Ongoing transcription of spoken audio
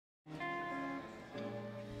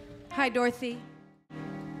Hi, Dorothy.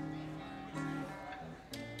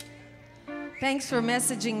 Thanks for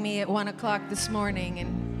messaging me at 1 o'clock this morning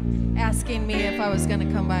and asking me if I was going to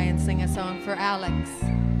come by and sing a song for Alex.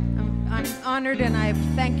 I'm honored and I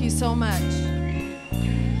thank you so much.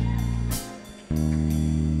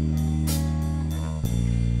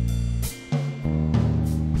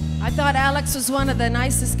 I thought Alex was one of the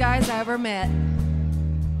nicest guys I ever met.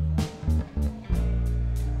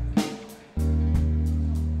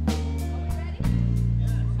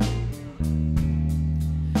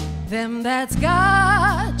 Them that's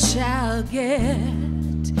got shall get,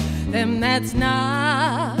 them that's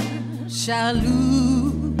not shall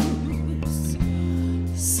lose.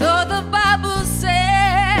 So the Bible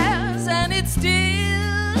says, and it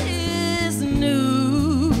still is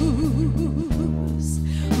news.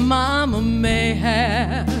 Mama may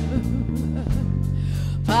have,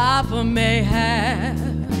 Papa may have,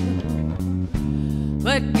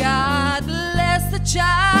 but God bless the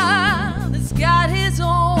child that's got his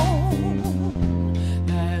own,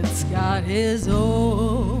 that's got his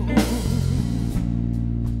own.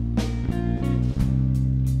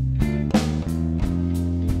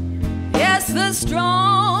 Yes, the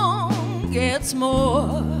strong gets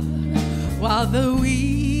more while the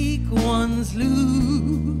weak ones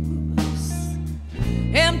lose.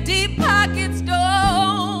 Empty pockets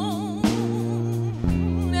don't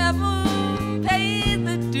never pay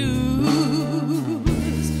the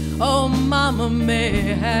dues. Oh, Mama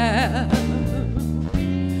may have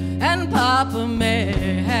and Papa may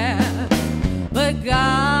have, but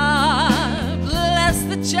God bless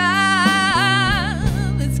the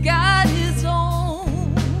child that's got his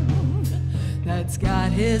own, that's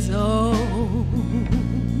got his own.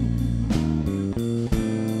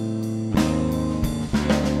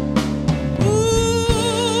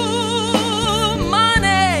 Ooh,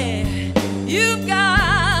 money, you've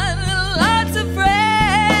got lots of friends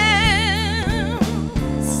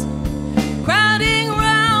crowding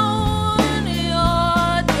round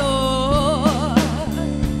your door.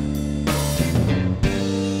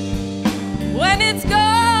 When it's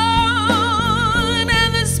gone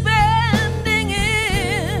and the spending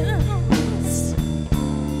ends,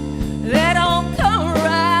 they don't come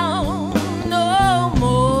around no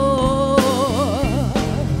more.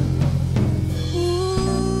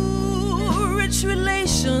 Ooh, rich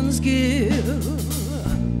relations give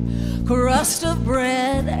crust of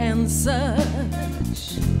bread and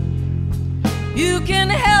such. You can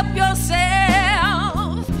help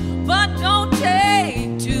yourself, but don't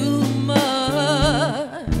take too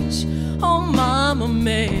much. Oh, Mama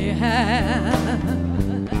may have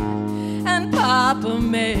and Papa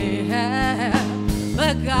may have,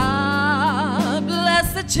 but God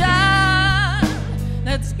bless the child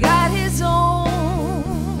that's got his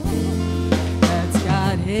own, that's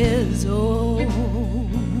got his own.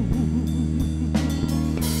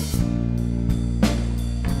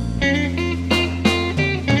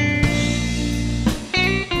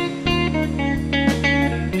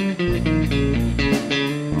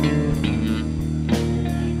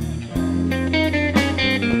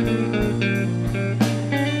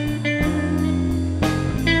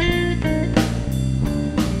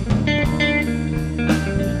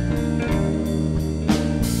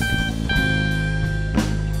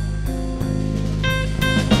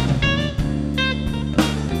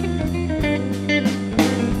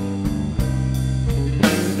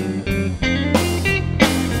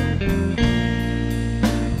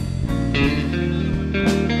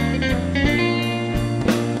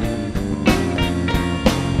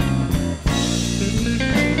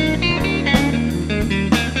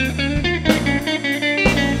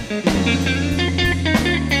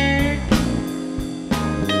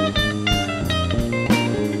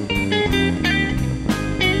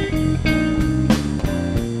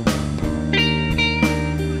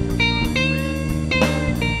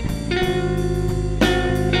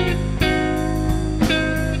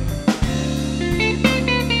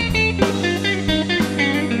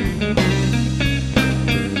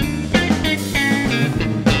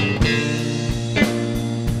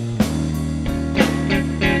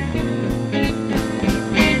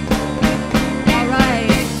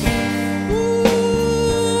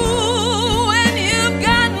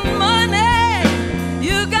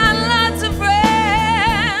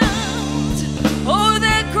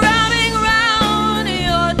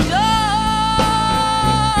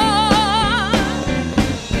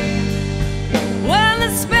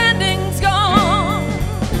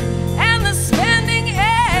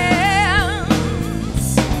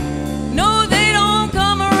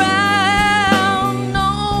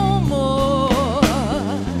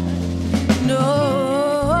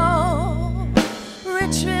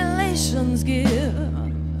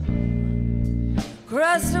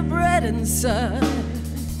 getting, son.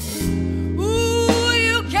 Ooh,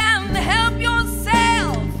 you can help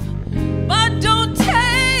yourself, but don't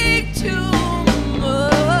take too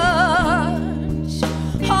much.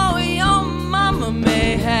 Oh, your mama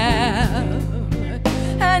may have,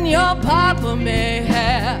 and your papa may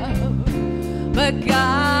have, but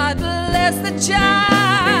God bless the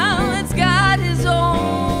child that's got his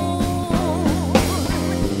own,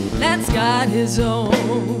 that's got his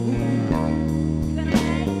own.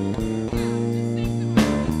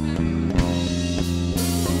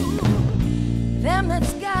 Them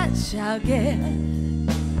that's got shall get,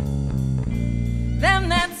 them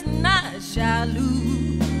that's not shall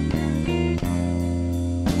lose.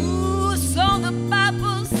 Ooh, so the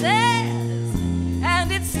Bible says,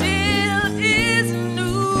 and it still is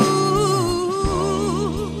news.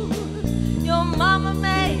 Your mama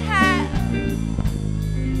may have,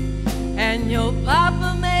 and your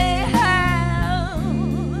papa may have,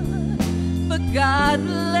 but God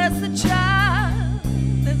bless the child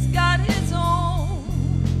that's got his own,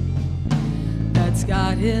 that's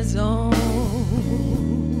got his own.